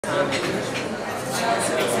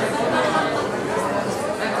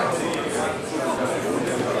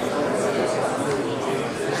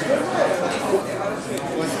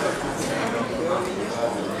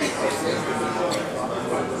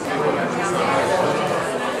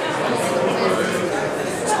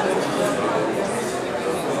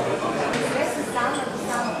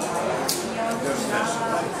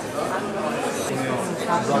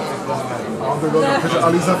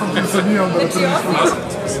Ali zapamtio sam nije onda na tržištu.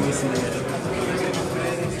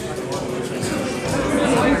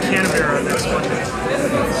 Canberra next Monday.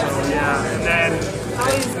 So yeah, and then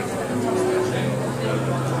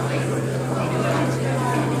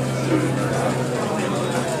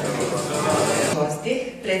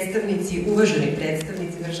uvaženi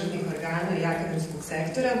predstavnici državnih organa i akademskog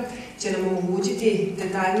sektora će nam omogućiti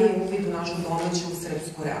detaljniji uvid u našu domaću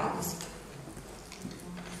srpsku realnost.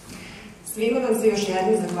 Svima vam se još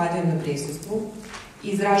jednom zahvaljujem na prisustvu i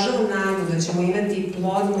izražavam nadu da ćemo imati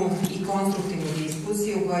plodnu i konstruktivnu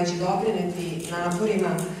diskusiju koja će doprineti naporima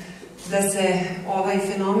da se ovaj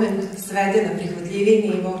fenomen svede na prihvatljiviji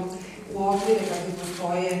nivo u okvire kakve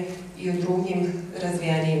postoje i u drugim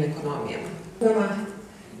razvijenijim ekonomijama.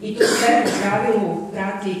 I to sve u pravilu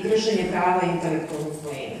prati kršenje prava intelektualne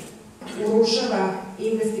svojine. Urušava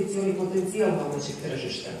investicioni potencijal domaćeg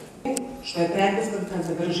tržišta, što je pretpostavka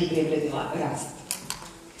za brži privredni rast.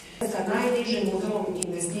 Sa najnižim udelom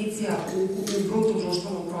investicija u bruto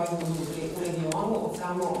društvenom proizvodu u regionu od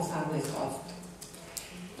samo 18%.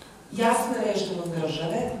 Jasna rešenost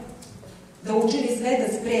države da učini sve da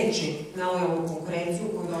spreči nelojalnu konkurenciju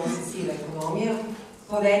koju donosi siva ekonomija,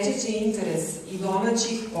 povećaće interes i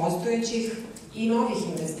domaćih, postojećih i novih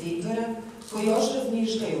investitora koji još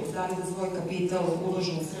razmišljaju da li da svoj kapital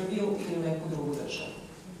ulože u Srbiju ili u neku drugu državu.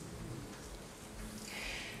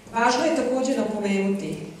 Važno je takođe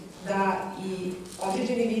napomenuti da i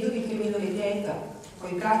određeni vidovi kriminaliteta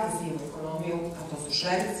koji prate sivu ekonomiju, a to su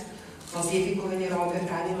šverc, falsifikovanje robe,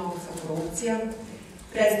 pranje novca, korupcija,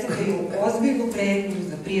 predstavljaju ozbiljnu pretnju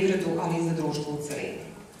za privredu, ali i za društvo u celini.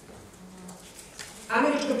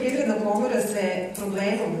 Američka privredna komora se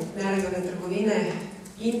problemom nelegalne trgovine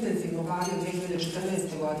intenzivno bavi od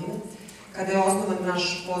 2014. godine, kada je osnovan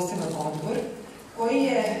naš poseban odbor, koji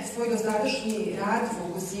je svoj dosadašnji rad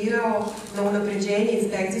fokusirao na unapređenje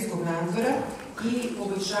inspekcijskog nadzora i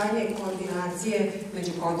poboljšanje koordinacije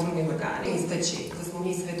među kontrolnim organima. Istaći da smo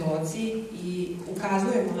mi svedoci i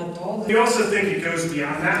ukazujemo na to da... We also think it goes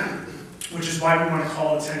beyond that, which is why we want to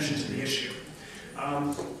call attention to the issue.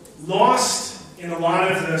 Lost in a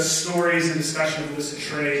lot of the stories and discussion of illicit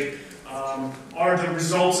trade are the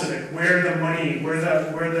results of it, where the money, where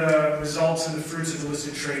the results and the fruits of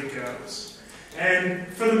illicit trade goes. And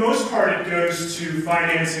for the most part, it goes to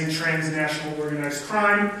financing transnational organized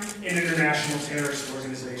crime and international terrorist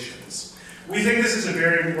organizations. We think this is a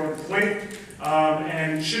very important point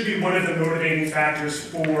and should be one of the motivating factors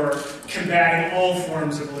for combating all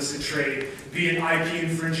forms of illicit trade, be it IP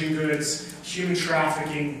infringing goods, human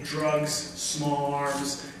trafficking, drugs, small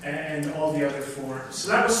arms, and all the other forms.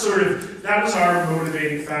 So that was our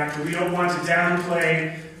motivating factor. We don't want to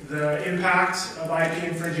downplay the impact of IP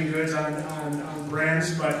infringing goods on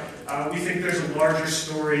brands, but we think there's a larger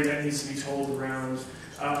story that needs to be told around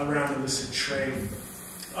illicit trade.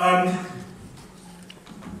 I'll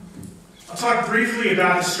talk briefly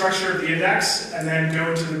about the structure of the index and then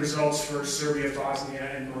go into the results for Serbia, Bosnia,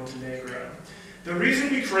 and Montenegro. The reason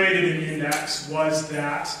we created an index was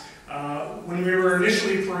that when we were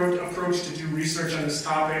initially approached to do research on this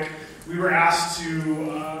topic, we were asked to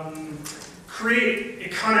create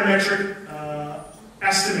econometric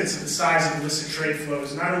estimates of the size of illicit trade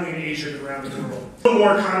flows, not only in Asia but around the world. A little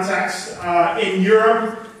more context. In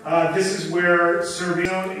Europe, this is where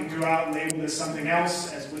Serbia can go out and label it as something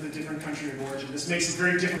else, as with a different country of origin. This makes it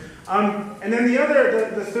very different. And then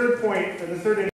the third point, the third